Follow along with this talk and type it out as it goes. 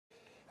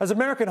As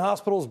American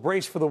hospitals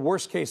brace for the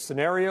worst-case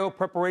scenario,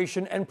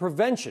 preparation and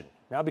prevention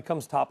now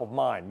becomes top of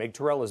mind. Meg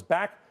Terrell is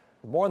back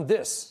with more on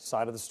this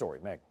side of the story.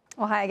 Meg.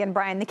 Well, hi again,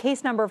 Brian. The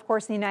case number, of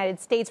course, in the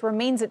United States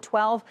remains at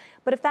 12,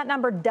 but if that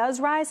number does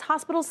rise,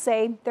 hospitals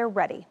say they're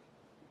ready.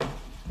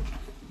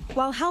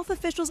 While health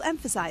officials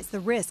emphasize the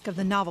risk of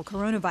the novel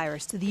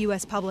coronavirus to the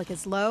U.S. public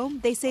is low,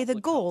 they say the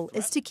goal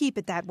is to keep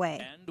it that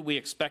way. And we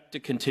expect to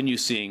continue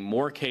seeing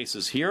more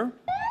cases here.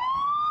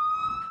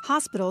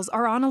 Hospitals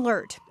are on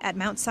alert. At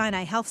Mount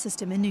Sinai Health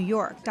System in New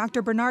York,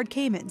 Dr. Bernard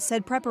Kamen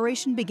said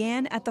preparation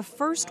began at the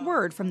first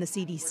word from the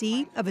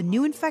CDC of a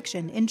new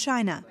infection in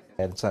China.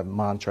 It's a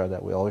mantra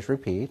that we always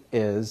repeat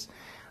is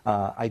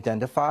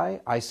identify,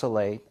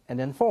 isolate,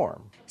 and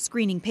inform.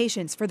 Screening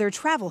patients for their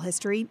travel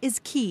history is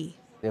key.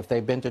 If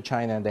they've been to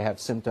China and they have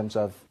symptoms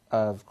of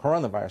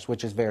coronavirus,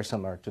 which is very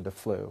similar to the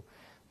flu,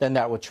 then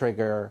that would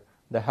trigger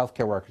the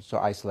healthcare workers to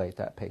isolate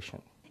that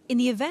patient. In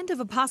the event of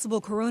a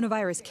possible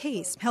coronavirus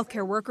case,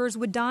 healthcare workers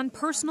would don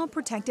personal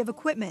protective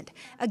equipment,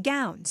 a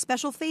gown,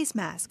 special face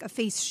mask, a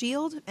face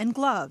shield, and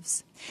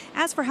gloves.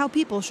 As for how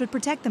people should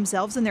protect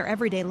themselves in their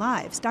everyday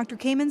lives, Dr.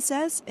 Kamen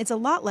says it's a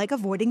lot like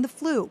avoiding the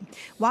flu.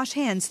 Wash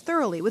hands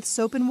thoroughly with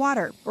soap and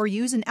water, or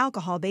use an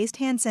alcohol-based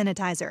hand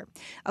sanitizer.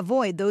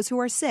 Avoid those who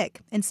are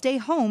sick, and stay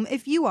home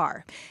if you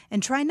are.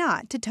 And try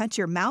not to touch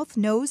your mouth,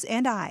 nose,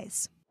 and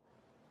eyes.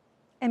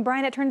 And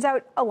Brian, it turns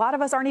out a lot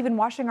of us aren't even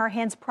washing our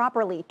hands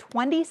properly.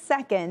 20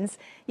 seconds.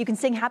 You can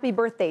sing happy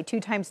birthday 2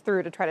 times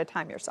through to try to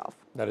time yourself.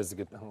 That is a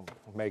good,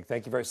 Meg,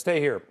 thank you very much. Stay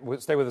here.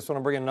 Stay with us. I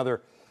want to bring in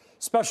another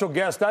special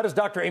guest. That is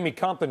Dr. Amy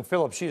Compton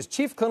Phillips. She is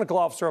Chief Clinical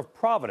Officer of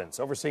Providence,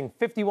 overseeing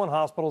 51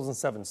 hospitals in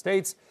 7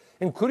 states,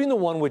 including the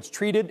one which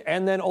treated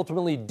and then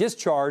ultimately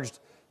discharged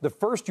the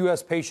first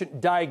U.S.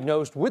 patient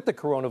diagnosed with the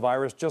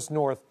coronavirus just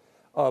north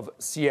of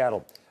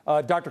Seattle.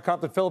 Dr.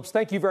 Compton Phillips,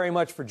 thank you very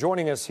much for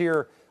joining us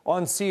here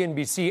on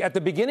CNBC. At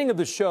the beginning of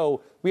the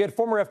show, we had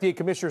former FDA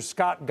Commissioner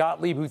Scott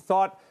Gottlieb, who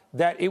thought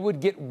that it would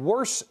get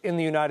worse in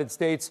the United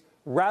States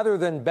rather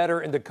than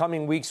better in the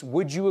coming weeks.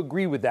 Would you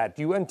agree with that?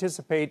 Do you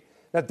anticipate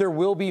that there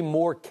will be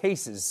more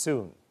cases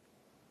soon?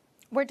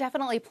 We're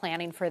definitely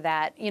planning for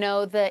that. You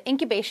know, the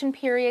incubation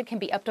period can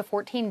be up to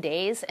 14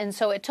 days. And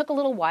so it took a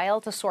little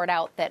while to sort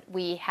out that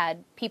we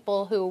had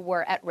people who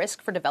were at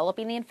risk for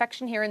developing the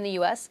infection here in the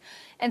U.S.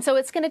 And so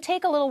it's going to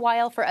take a little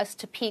while for us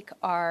to peak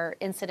our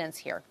incidence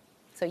here.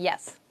 So,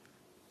 yes.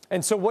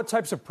 And so what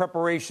types of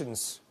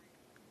preparations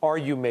are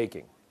you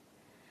making?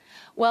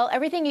 Well,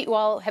 everything you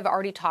all have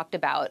already talked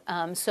about.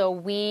 So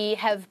we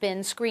have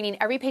been screening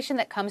every patient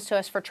that comes to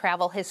us for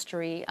travel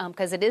history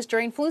because it is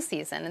during flu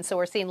season. And so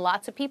we're seeing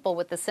lots of people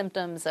with the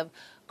symptoms of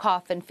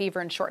cough and fever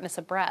and shortness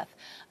of breath.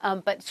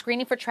 But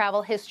screening for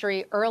travel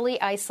history,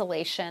 early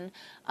isolation,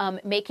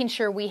 making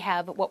sure we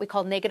have what we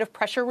call negative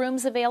pressure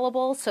rooms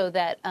available so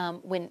that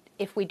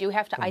if we do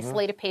have to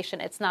isolate a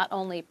patient, it's not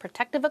only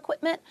protective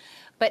equipment,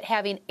 but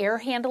having air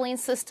handling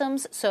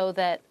systems so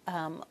that,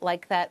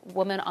 like that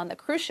woman on the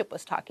cruise ship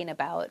was talking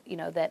about, you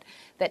know, that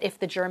if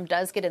the germ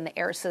does get in the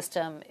air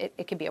system,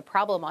 it can be a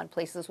problem on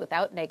places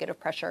without negative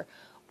pressure.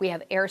 We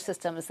have air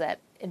systems that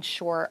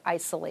ensure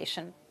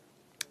isolation.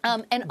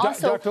 And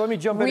also, Doctor, let me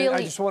jump in.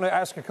 I just want to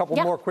ask a couple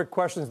more quick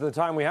questions at the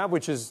time we have,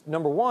 which is,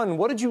 number one,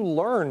 what did you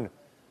learn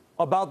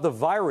about the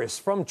virus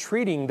from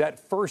treating that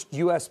first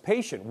U.S.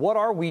 patient? What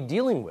are we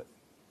dealing with?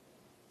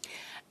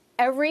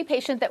 Every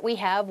patient that we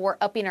have, we're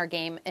upping our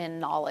game in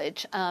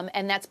knowledge,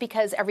 and that's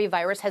because every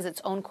virus has its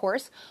own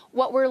course.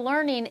 What we're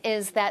learning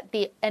is that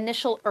the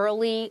initial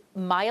early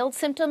mild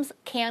symptoms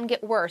can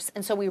get worse,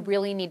 and so we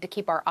really need to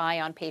keep our eye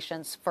on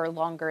patients for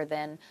longer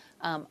than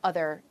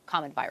other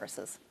common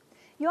viruses.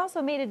 You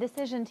also made a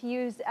decision to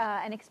use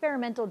an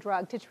experimental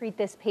drug to treat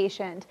this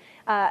patient,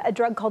 a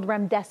drug called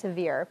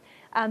remdesivir.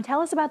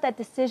 Tell us about that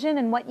decision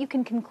and what you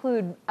can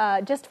conclude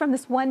just from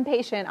this one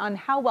patient on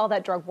how well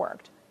that drug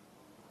worked.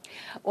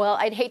 Well,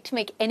 I'd hate to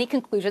make any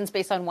conclusions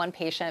based on one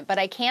patient, but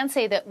I can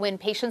say that when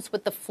patients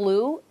with the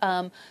flu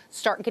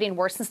start getting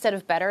worse instead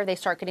of better, they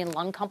start getting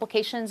lung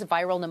complications,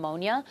 viral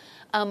pneumonia,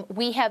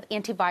 we have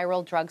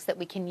antiviral drugs that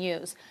we can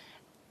use.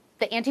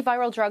 The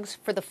antiviral drugs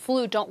for the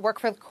flu don't work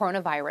for the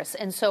coronavirus.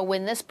 And so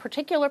when this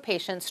particular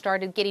patient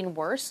started getting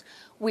worse,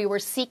 we were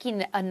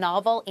seeking a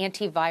novel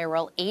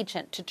antiviral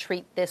agent to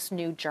treat this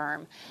new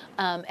germ.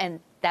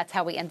 And that's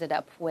how we ended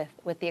up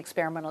with the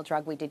experimental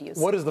drug we did use.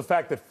 What does the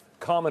fact that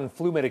common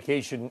flu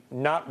medication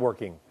not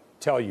working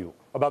tell you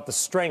about the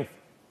strength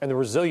and the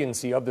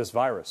resiliency of this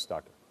virus,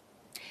 Doctor?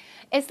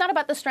 It's not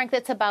about the strength.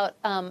 It's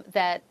about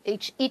that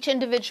each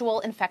individual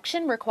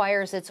infection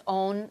requires its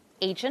own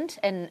agent.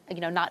 And, you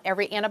know, not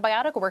every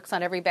antibiotic works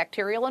on every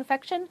bacterial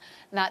infection.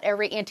 Not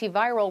every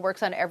antiviral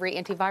works on every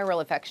antiviral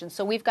infection.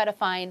 So we've got to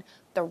find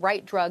the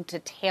right drug to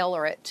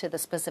tailor it to the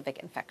specific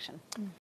infection.